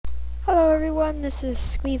Hello everyone, this is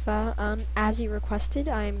Squeeva. As you requested,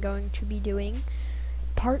 I am going to be doing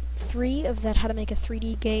part 3 of that how to make a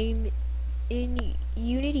 3D game in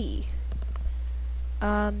Unity.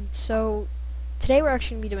 So today we're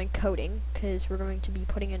actually going to be doing coding, because we're going to be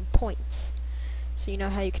putting in points. So you know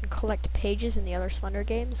how you can collect pages in the other Slender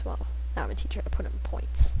games? Well, now I'm going to teach you how to put in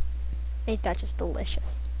points. Ain't that just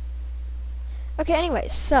delicious? Okay,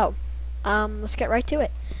 anyways, so, let's get right to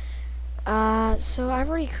it. So I've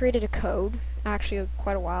already created a code, actually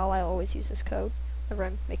quite a while. I always use this code whenever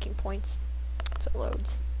I'm making points, so it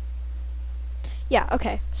loads. Yeah,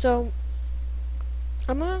 okay, so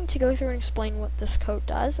I'm going to go through and explain what this code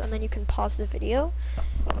does, and then you can pause the video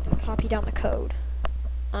and copy down the code.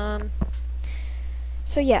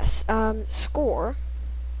 So yes, score,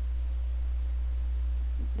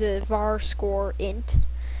 the var score int,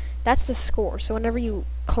 that's the score. So whenever you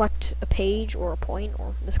collect a page or a point,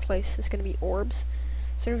 or in this case it's going to be orbs,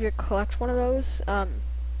 so whenever you collect one of those,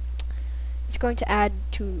 it's going to add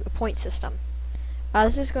to a point system.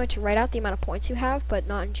 This is going to write out the amount of points you have, but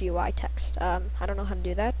not in GUI text. I don't know how to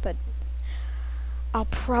do that, but I'll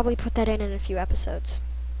probably put that in a few episodes.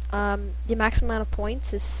 The maximum amount of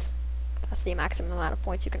points that's the maximum amount of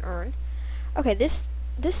points you can earn. Okay, this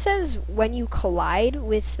says when you collide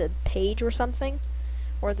with the page or something,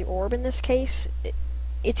 or the orb in this case,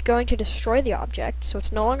 it's going to destroy the object, so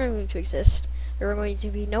it's no longer going to exist. There aren't going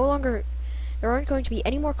to be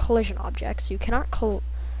any more collision objects. So you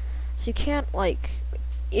can't, like,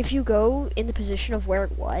 if you go in the position of where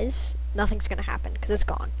it was, nothing's going to happen, because it's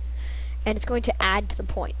gone. And it's going to add to the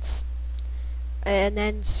points. And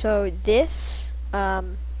then, so this,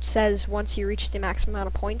 says once you reach the maximum amount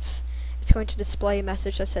of points, it's going to display a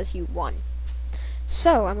message that says you won.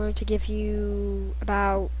 So, I'm going to give you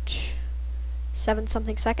about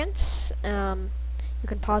 7-something seconds. You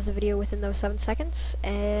can pause the video within those 7 seconds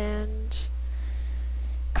and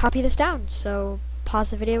copy this down. So,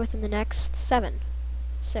 pause the video within the next 7,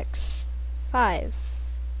 6, 5,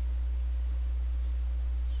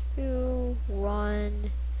 2,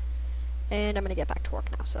 1, and I'm going to get back to work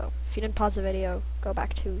now. So, if you didn't pause the video, go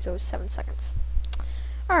back to those 7 seconds.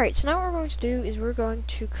 Alright, so now what we're going to do is we're going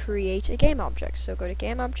to create a game object. So go to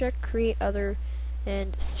game object, create other,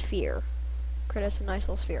 and sphere. Create us a nice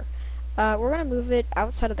little sphere. We're going to move it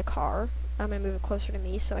outside of the car. I'm going to move it closer to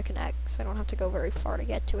me so I don't have to go very far to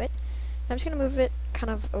get to it. I'm just going to move it kind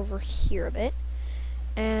of over here a bit.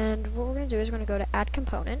 And what we're going to do is we're going to go to add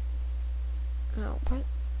component.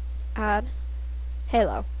 Add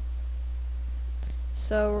halo.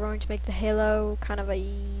 So we're going to make the halo kind of a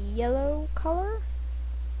yellow color.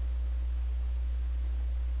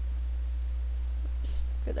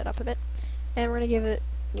 Screw that up a bit, and we're gonna give it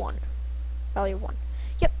 1, value of 1.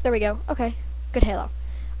 Yep, there we go. Okay, good halo.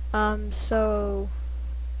 So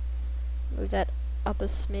move that up a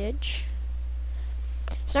smidge.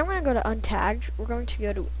 So now we're gonna go to untagged. We're going to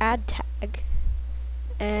go to add tag,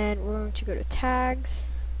 and we're going to go to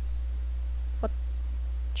tags.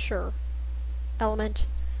 Sure. Element.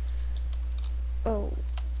 Oh,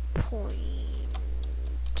 point.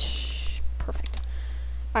 Perfect.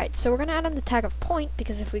 Alright, so we're going to add in the tag of point,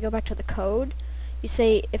 because if we go back to the code, you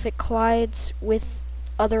say if it collides with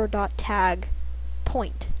other.tag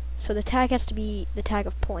point. So the tag has to be the tag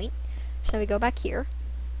of point. So now we go back here.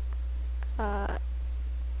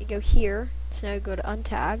 You go here, so now we go to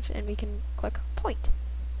untagged, and we can click point.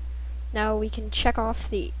 Now we can check off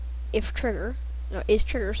the if trigger, no, is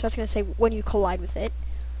trigger, so that's going to say when you collide with it,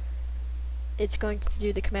 it's going to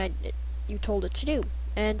do the command you told it to do.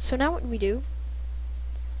 And so now what we do,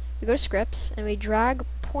 we go to scripts, and we drag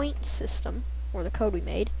point system, or the code we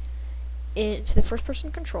made, into the first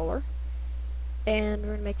person controller, and we're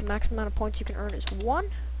going to make the maximum amount of points you can earn is 1.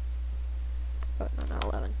 Oh, no, not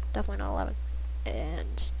 11. Definitely not 11.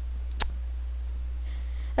 And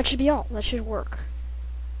that should be all. That should work.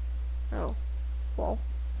 Oh, well.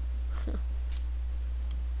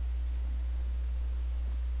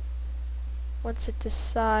 Once it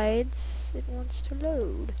decides it wants to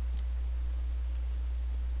load.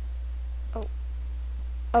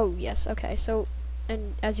 Oh, yes, okay, so,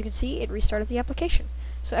 and as you can see, it restarted the application.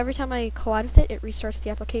 So every time I collide with it, it restarts the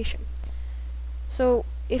application. So,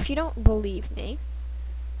 if you don't believe me,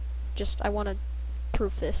 I want to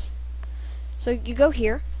prove this. So you go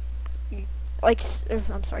here,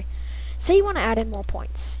 I'm sorry, say you want to add in more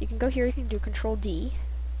points. You can go here, you can do Control D,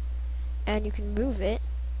 and you can move it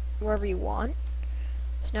wherever you want.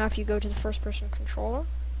 So now if you go to the first person controller,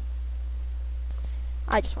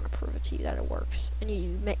 I just want to prove it to you that it works. And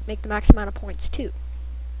you make the max amount of points too.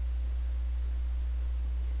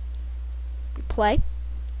 You play.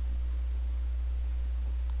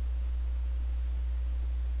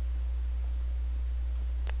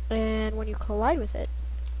 and when you collide with it,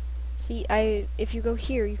 see, if you go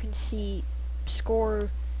here, you can see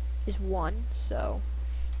score is 1, so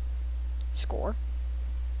score.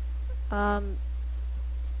 And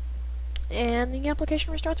the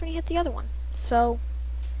application restarts when you hit the other one. So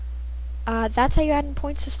that's how you add in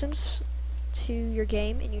point systems to your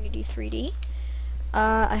game in Unity 3D.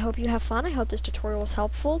 I hope you have fun. I hope this tutorial was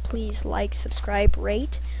helpful. Please like, subscribe,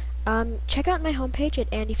 rate. Check out my homepage at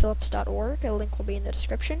andyphillips.org. A link will be in the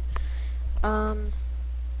description. And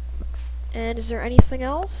is there anything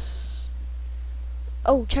else?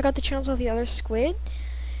 Oh, check out the channels of the other squids.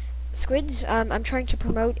 I'm trying to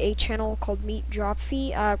promote a channel called Meep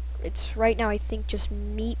Dropfee. It's right now, I think, just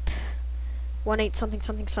Meep 18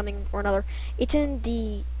 something or another. It's in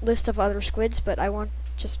the list of other squids, but I want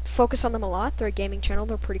just focus on them a lot. They're a gaming channel.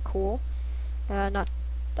 They're pretty cool.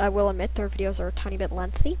 I will admit their videos are a tiny bit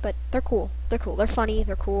lengthy, but they're cool. They're cool. They're funny.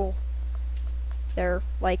 They're cool. They're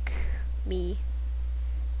like me.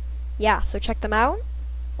 Yeah, so check them out.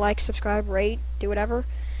 Like, subscribe, rate, do whatever.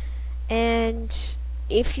 And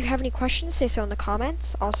if you have any questions, say so in the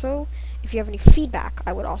comments. Also, if you have any feedback,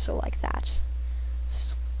 I would also like that.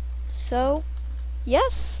 So,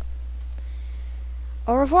 yes.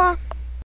 Au revoir.